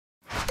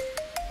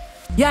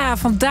Ja,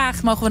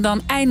 vandaag mogen we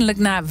dan eindelijk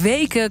na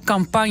weken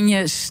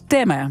campagne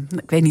stemmen.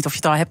 Ik weet niet of je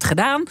het al hebt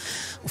gedaan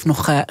of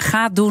nog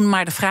gaat doen.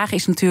 Maar de vraag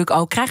is natuurlijk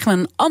ook, krijgen we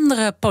een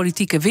andere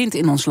politieke wind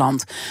in ons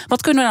land?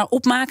 Wat kunnen we nou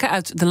opmaken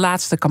uit de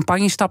laatste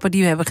campagnestappen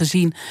die we hebben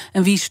gezien?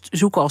 En wie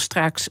zoeken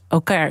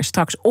elkaar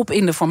straks op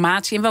in de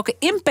formatie? En welke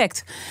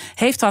impact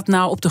heeft dat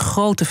nou op de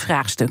grote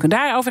vraagstukken?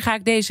 Daarover ga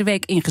ik deze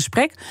week in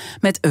gesprek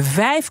met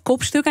 5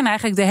 kopstukken. En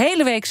eigenlijk de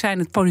hele week zijn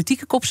het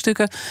politieke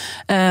kopstukken.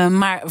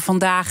 Maar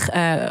vandaag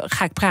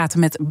ga ik praten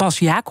met Bas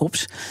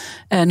Jacobs.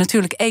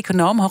 Natuurlijk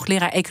econoom,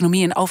 hoogleraar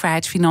economie en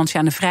overheidsfinanciën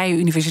aan de Vrije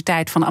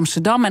Universiteit van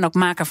Amsterdam. En ook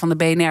maker van de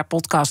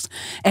BNR-podcast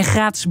En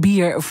gratis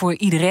bier, voor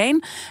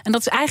iedereen. En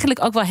dat is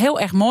eigenlijk ook wel heel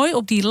erg mooi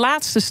op die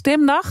laatste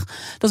stemdag.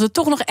 Dat we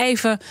toch nog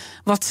even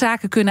wat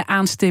zaken kunnen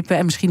aanstippen.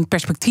 En misschien het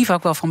perspectief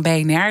ook wel van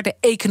BNR. De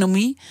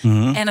economie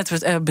en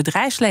het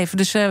bedrijfsleven.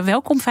 Dus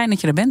welkom, fijn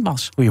dat je er bent,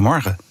 Bas.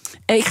 Goedemorgen.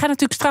 Ik ga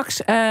natuurlijk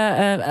straks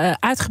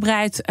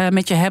uitgebreid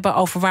met je hebben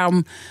over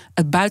waarom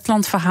het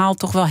buitenlandverhaal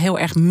toch wel heel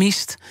erg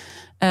mist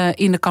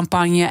in de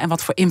campagne en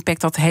wat voor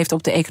impact dat heeft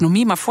op de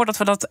economie. Maar voordat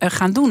we dat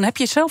gaan doen, heb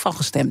je zelf al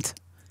gestemd?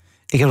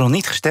 Ik heb nog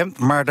niet gestemd,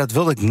 maar dat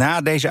wilde ik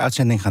na deze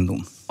uitzending gaan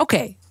doen.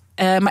 Oké.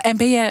 En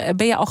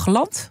ben je al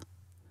geland?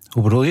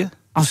 Hoe bedoel je?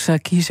 Als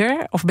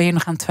kiezer? Of ben je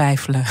nog aan het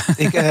twijfelen?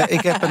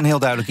 Ik heb een heel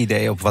duidelijk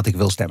idee op wat ik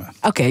wil stemmen.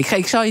 Oké,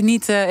 ik zal je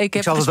niet. Ik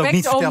zal het ook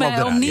niet vertellen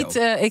op de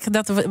radio.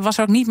 Dat was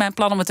ook niet mijn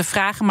plan om het te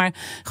vragen, maar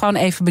gewoon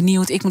even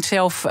benieuwd. Ik moet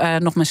zelf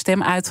nog mijn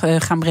stem uit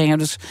gaan brengen.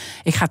 Dus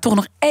ik ga toch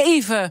nog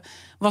even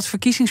wat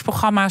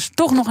verkiezingsprogramma's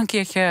toch nog een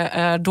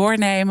keertje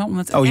doornemen. Om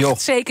het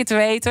echt zeker te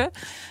weten.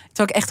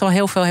 Terwijl ik echt wel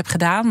heel veel heb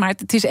gedaan. Maar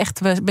het is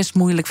echt best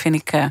moeilijk, vind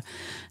ik,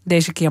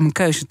 deze keer om een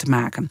keuze te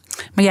maken.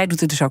 Maar jij doet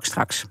het dus ook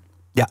straks.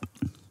 Ja.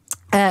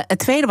 Het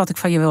tweede wat ik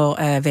van je wil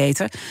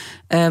weten.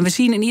 We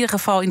zien in ieder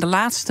geval in de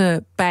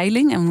laatste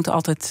peiling, en we moeten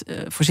altijd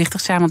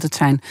voorzichtig zijn, want het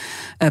zijn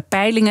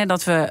peilingen,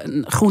 dat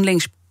we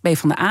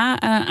GroenLinks-PvdA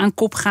aan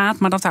kop gaat,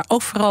 maar dat daar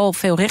ook vooral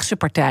veel rechtse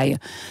partijen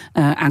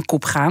aan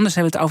kop gaan. Dus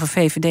we hebben het over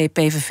VVD,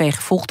 PVV,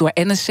 gevolgd door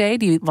NSC,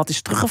 die wat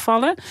is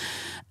teruggevallen.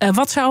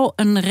 Wat zou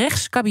een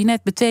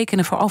rechtskabinet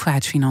betekenen voor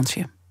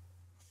overheidsfinanciën?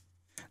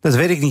 Dat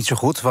weet ik niet zo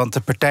goed, want de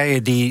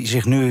partijen die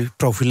zich nu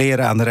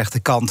profileren aan de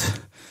rechterkant,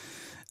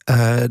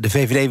 de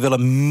VVD wil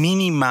een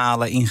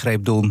minimale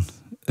ingreep doen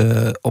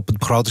op het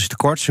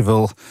begrotingstekort. Ze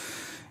wil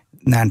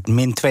naar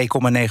min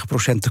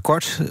 2,9%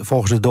 tekort,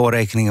 volgens de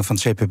doorrekeningen van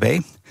het CPB.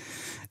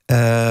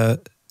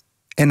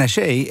 NSC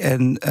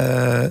en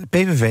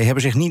PVV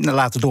hebben zich niet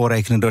laten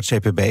doorrekenen door het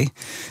CPB.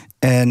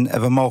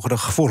 En we mogen er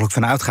gevoelig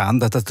van uitgaan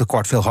dat het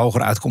tekort veel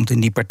hoger uitkomt in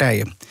die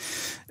partijen.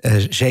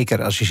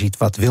 Zeker als je ziet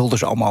wat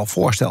Wilders allemaal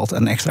voorstelt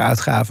aan extra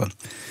uitgaven.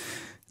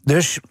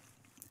 Dus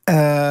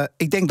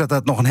ik denk dat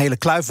dat nog een hele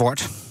kluif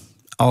wordt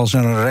als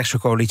er een rechtse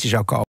coalitie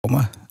zou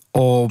komen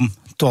om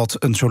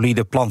tot een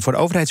solide plan voor de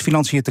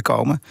overheidsfinanciën te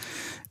komen.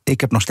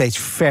 Ik heb nog steeds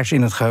vers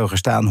in het geheugen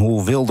staan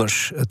hoe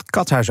Wilders het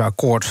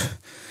Katshuisakkoord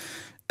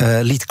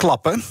liet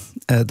klappen.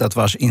 Dat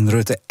was in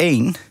Rutte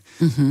 1.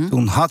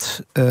 Toen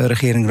had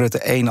regering Rutte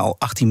 1 al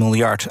 18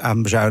 miljard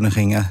aan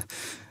bezuinigingen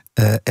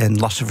en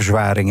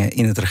lastenverzwaringen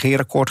in het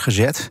regeerakkoord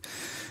gezet.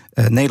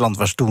 Nederland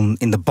was toen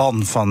in de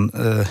ban van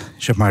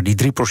die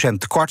 3%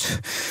 tekort.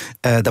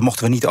 Daar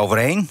mochten we niet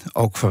overheen.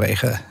 Ook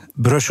vanwege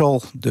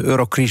Brussel, de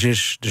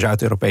eurocrisis, de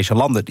Zuid-Europese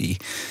landen die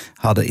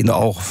hadden in de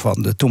ogen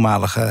van de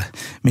toenmalige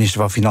minister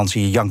van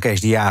Financiën Jan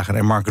Kees de Jager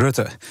en Mark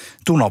Rutte,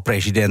 toen al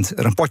president,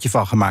 er een potje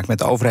van gemaakt met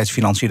de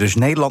overheidsfinanciën. Dus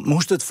Nederland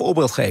moest het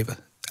voorbeeld geven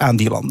aan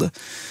die landen.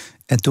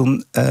 En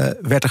toen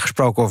werd er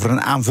gesproken over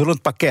een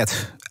aanvullend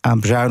pakket aan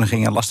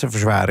bezuinigingen en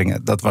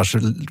lastenverzwaringen. Dat was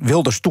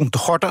Wilders toen te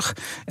gortig.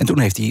 En toen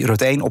heeft hij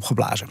Rutte 1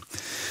 opgeblazen.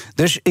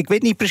 Dus ik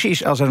weet niet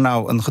precies, als er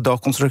nou een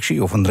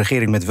gedoogconstructie of een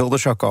regering met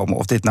Wilders zou komen,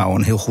 of dit nou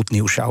een heel goed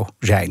nieuws zou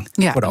zijn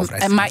voor de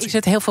overheid. Maar is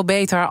het heel veel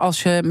beter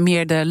als je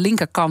meer de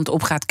linkerkant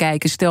op gaat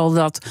kijken? Stel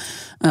dat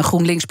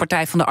GroenLinks,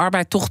 Partij van de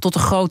Arbeid, toch tot de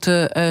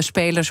grote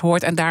spelers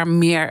hoort en daar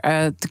meer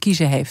te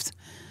kiezen heeft.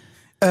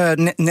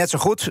 Net zo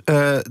goed.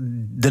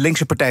 De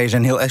linkse partijen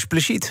zijn heel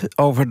expliciet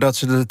over dat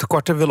ze de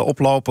tekorten willen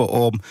oplopen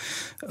om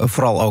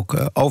vooral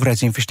ook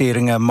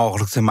overheidsinvesteringen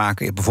mogelijk te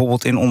maken,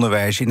 bijvoorbeeld in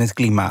onderwijs, in het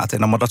klimaat en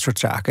allemaal dat soort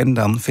zaken. En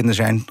dan vinden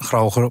zij een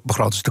hoger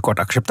begrotingstekort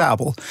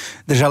acceptabel.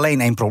 Er is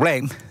alleen één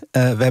probleem. We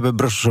hebben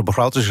Brusselse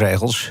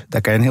begrotingsregels.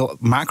 Daar kan je een heel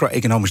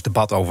macro-economisch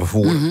debat over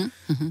voeren.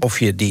 Of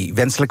je die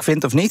wenselijk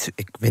vindt of niet.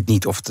 Ik weet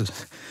niet of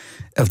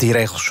die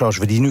regels zoals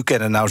we die nu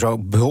kennen nou zo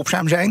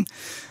behulpzaam zijn.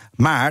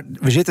 Maar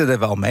we zitten er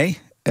wel mee.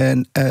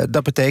 En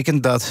dat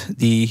betekent dat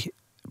die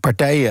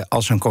partijen,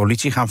 als ze een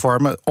coalitie gaan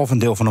vormen, of een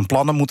deel van hun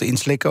plannen moeten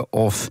inslikken,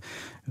 of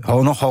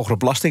nog hogere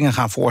belastingen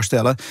gaan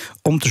voorstellen,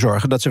 om te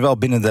zorgen dat ze wel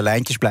binnen de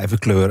lijntjes blijven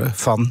kleuren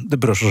van de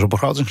Brusselse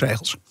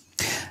begrotingsregels.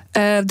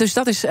 Dus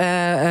dat is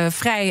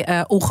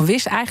vrij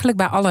ongewis eigenlijk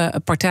bij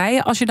alle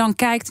partijen. Als je dan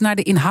kijkt naar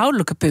de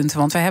inhoudelijke punten,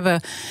 want we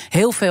hebben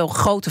heel veel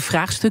grote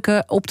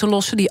vraagstukken op te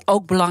lossen die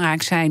ook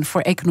belangrijk zijn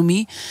voor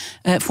economie,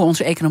 voor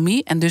onze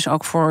economie en dus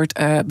ook voor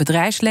het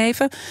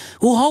bedrijfsleven.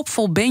 Hoe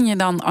hoopvol ben je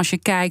dan als je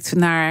kijkt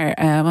naar,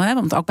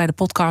 want ook bij de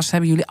podcast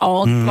hebben jullie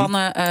al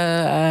plannen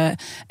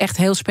echt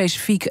heel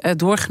specifiek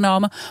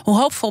doorgenomen. Hoe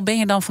hoopvol ben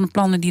je dan van de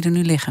plannen die er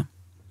nu liggen?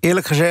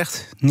 Eerlijk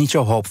gezegd, niet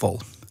zo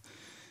hoopvol.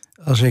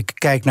 Als ik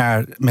kijk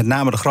naar met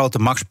name de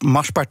grote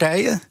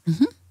machtspartijen,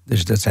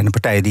 dus dat zijn de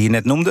partijen die je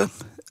net noemde,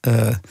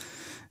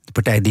 de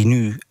partijen die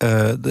nu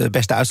de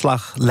beste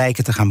uitslag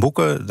lijken te gaan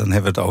boeken, dan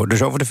hebben we het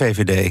dus over de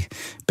VVD,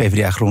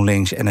 PvdA,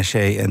 GroenLinks, NSC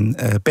en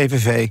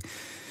PVV.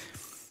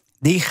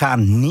 Die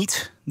gaan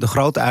niet de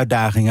grote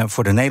uitdagingen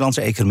voor de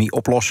Nederlandse economie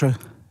oplossen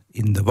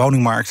in de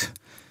woningmarkt,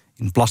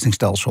 in het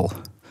belastingstelsel,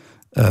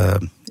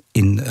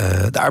 in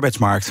de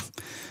arbeidsmarkt,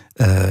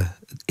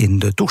 in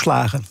de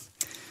toeslagen.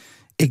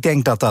 Ik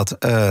denk dat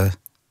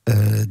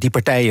die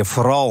partijen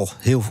vooral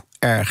heel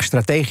erg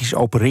strategisch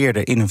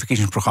opereerden in hun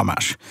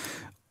verkiezingsprogramma's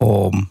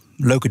om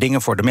leuke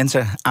dingen voor de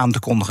mensen aan te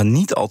kondigen,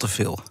 niet al te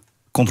veel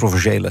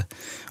controversiële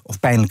of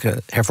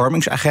pijnlijke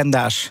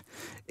hervormingsagenda's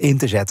in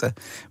te zetten.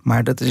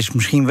 Maar dat is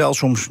misschien wel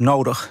soms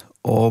nodig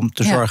om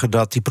te zorgen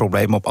dat die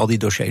problemen op al die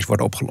dossiers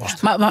worden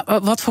opgelost. Maar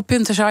wat voor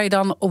punten zou je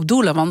dan op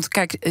doelen? Want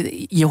kijk,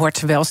 je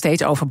hoort wel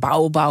steeds over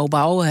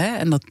bouwen. Hè?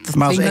 En dat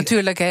klinkt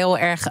natuurlijk heel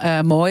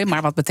erg mooi.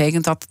 Maar wat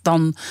betekent dat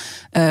dan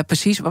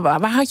precies?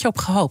 Waar had je op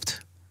gehoopt?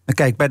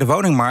 Kijk, bij de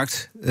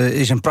woningmarkt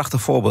is een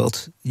prachtig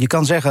voorbeeld. Je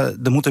kan zeggen,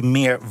 er moeten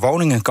meer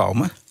woningen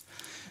komen.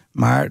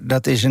 Maar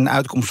dat is een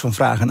uitkomst van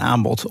vraag en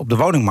aanbod op de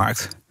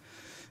woningmarkt.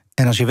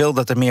 En als je wil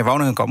dat er meer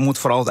woningen komen, moet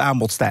vooral het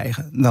aanbod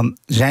stijgen. Dan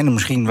zijn er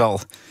misschien wel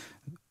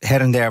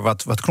her en der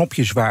wat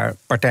knopjes waar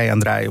partijen aan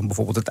draaien om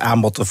bijvoorbeeld het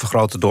aanbod te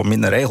vergroten door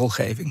minder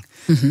regelgeving.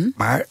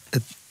 Maar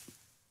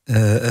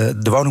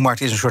de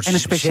woningmarkt is een soort... En een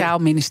speciaal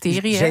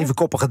ministerie,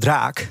 zevenkoppige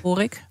draak.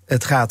 Hoor ik.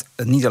 Het gaat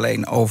niet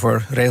alleen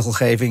over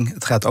regelgeving,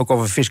 het gaat ook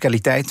over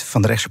fiscaliteit.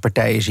 Van de rechtse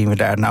partijen zien we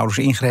daar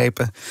nauwelijks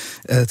ingrepen.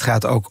 Het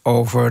gaat ook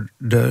over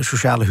de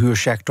sociale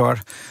huursector.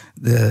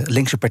 De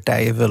linkse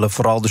partijen willen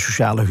vooral de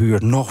sociale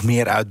huur nog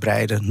meer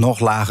uitbreiden, nog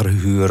lagere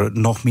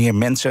huren, nog meer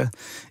mensen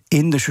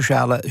in de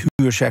sociale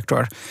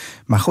huursector.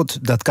 Maar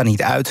goed, dat kan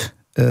niet uit.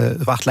 De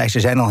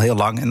wachtlijsten zijn al heel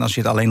lang. En als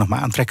je het alleen nog maar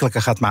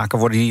aantrekkelijker gaat maken,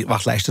 worden die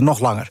wachtlijsten nog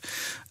langer.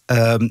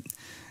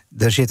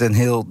 Er zit een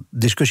heel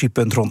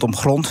discussiepunt rondom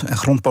grond en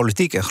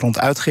grondpolitiek en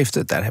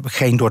gronduitgifte. Daar heb ik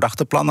geen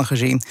doordachte plannen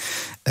gezien.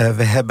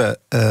 We hebben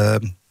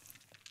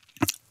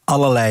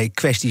allerlei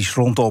kwesties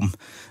rondom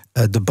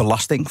de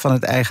belasting van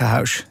het eigen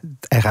huis.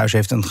 Het eigen huis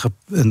heeft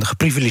een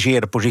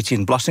geprivilegeerde positie in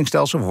het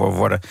belastingstelsel. We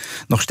worden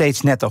nog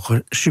steeds netto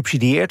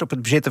gesubsidieerd op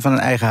het bezitten van een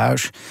eigen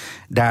huis.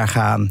 Daar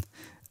gaan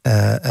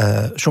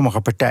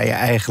sommige partijen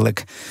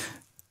eigenlijk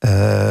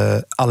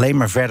alleen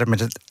maar verder met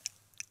het,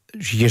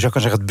 je zou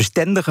kunnen zeggen, het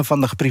bestendigen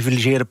van de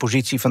geprivilegeerde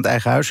positie van het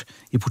eigen huis.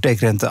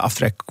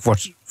 Hypotheekrenteaftrek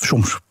wordt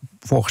soms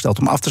voorgesteld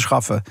om af te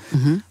schaffen.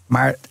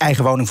 Maar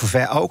eigen woning voor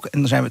ver ook. En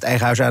dan zijn we het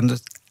eigen huis aan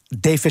het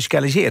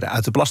defiscaliseren,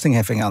 uit de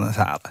belastingheffing aan het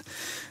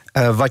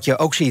halen. Wat je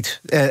ook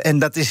ziet, en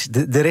dat is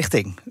de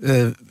richting.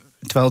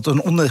 Terwijl het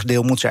een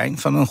onderdeel moet zijn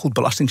van een goed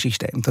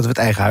belastingssysteem. Dat we het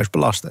eigen huis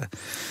belasten.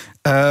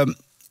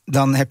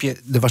 Dan heb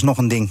je, er was nog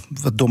een ding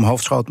wat door mijn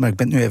hoofd schoot, maar ik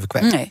ben het nu even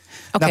kwijt. Nee.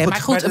 Oké,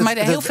 maar goed, maar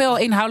heel veel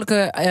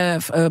inhoudelijke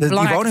belangrijke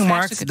die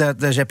woningmarkt,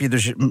 daar heb je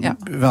dus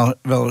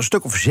wel een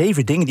stuk of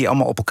 7 dingen die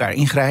allemaal op elkaar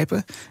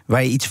ingrijpen,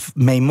 waar je iets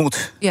mee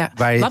moet. Ja.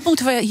 Wat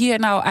moeten we hier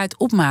nou uit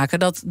opmaken?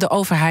 Dat de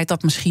overheid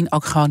dat misschien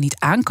ook gewoon niet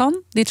aan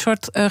kan, dit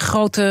soort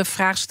grote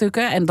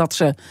vraagstukken, en dat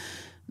ze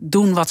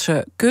doen wat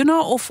ze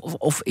kunnen?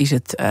 Of is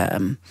het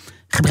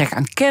gebrek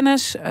aan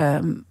kennis?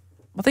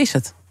 Wat is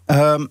het?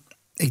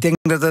 Ik denk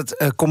dat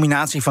het een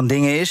combinatie van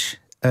dingen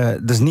is.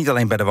 Dat is niet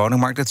alleen bij de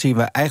woningmarkt. Dat zien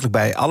we eigenlijk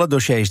bij alle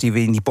dossiers die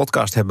we in die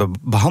podcast hebben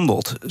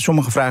behandeld.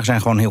 Sommige vragen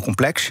zijn gewoon heel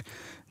complex.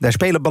 Daar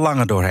spelen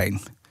belangen doorheen.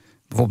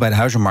 Bijvoorbeeld bij de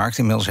huizenmarkt.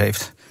 Inmiddels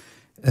heeft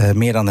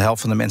meer dan de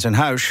helft van de mensen een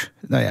huis.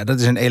 Nou ja, dat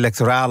is een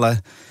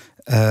electorale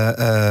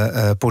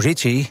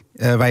positie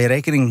waar je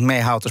rekening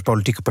mee houdt als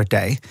politieke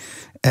partij.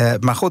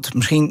 Maar goed,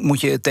 misschien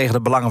moet je tegen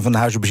de belangen van de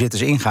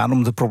huizenbezitters ingaan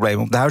om de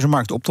problemen op de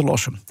huizenmarkt op te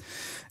lossen.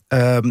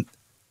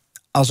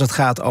 Als het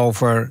gaat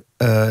over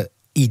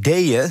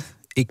ideeën,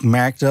 ik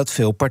merk dat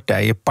veel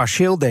partijen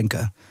partieel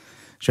denken.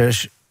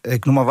 Dus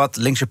ik noem maar wat,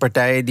 linkse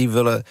partijen die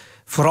willen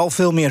vooral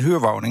veel meer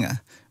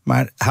huurwoningen.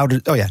 Maar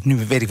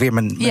nu weet ik weer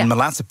mijn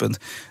laatste punt.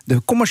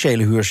 De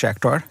commerciële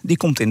huursector, die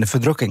komt in de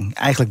verdrukking.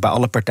 Eigenlijk bij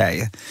alle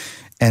partijen.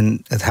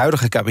 En het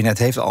huidige kabinet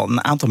heeft al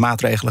een aantal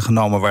maatregelen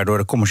genomen waardoor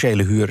de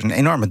commerciële huur een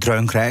enorme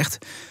dreun krijgt.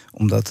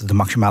 Omdat de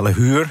maximale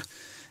huur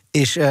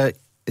is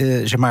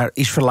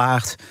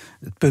verlaagd.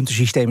 Het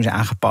puntensysteem is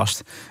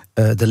aangepast.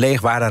 De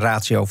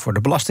leegwaarderatio voor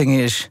de belasting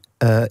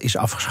is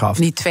afgeschaft.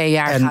 Die 2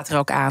 jaar gaat er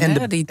ook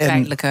aan, die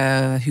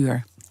tijdelijke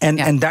huur.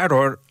 En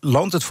daardoor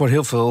loont het voor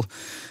heel veel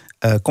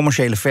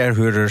commerciële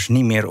verhuurders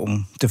niet meer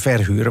om te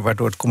verhuren,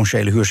 waardoor het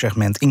commerciële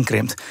huursegment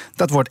inkrimpt.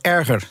 Dat wordt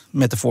erger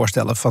met de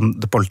voorstellen van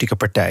de politieke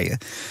partijen.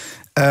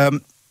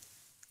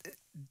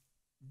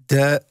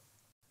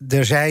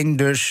 Er zijn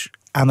dus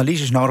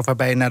analyses nodig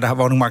waarbij je naar de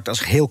woningmarkt als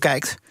geheel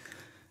kijkt.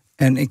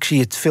 En ik zie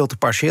het veel te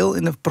partieel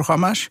in de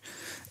programma's.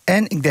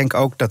 En ik denk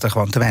ook dat er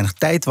gewoon te weinig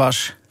tijd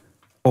was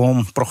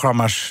om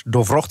programma's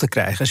doorvrocht te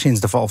krijgen sinds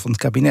de val van het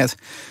kabinet.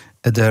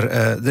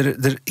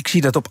 Ik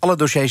zie dat op alle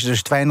dossiers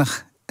dus te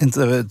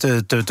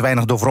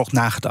weinig doorvrocht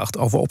nagedacht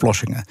over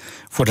oplossingen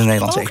voor de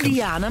Nederlandse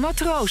economie. Ook Diana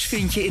Matroos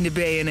vind je in de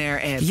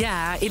BNR-app.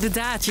 Ja,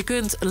 inderdaad. Je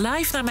kunt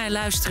live naar mij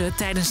luisteren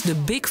tijdens de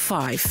Big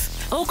Five.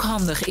 Ook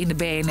handig in de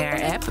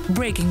BNR-app.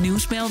 Breaking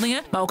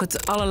nieuwsmeldingen, maar ook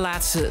het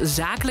allerlaatste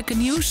zakelijke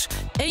nieuws.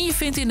 En je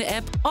vindt in de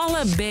app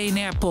alle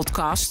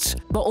BNR-podcasts,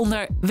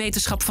 waaronder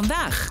Wetenschap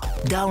Vandaag.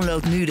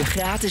 Download nu de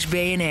gratis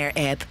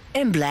BNR-app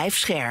en blijf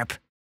scherp.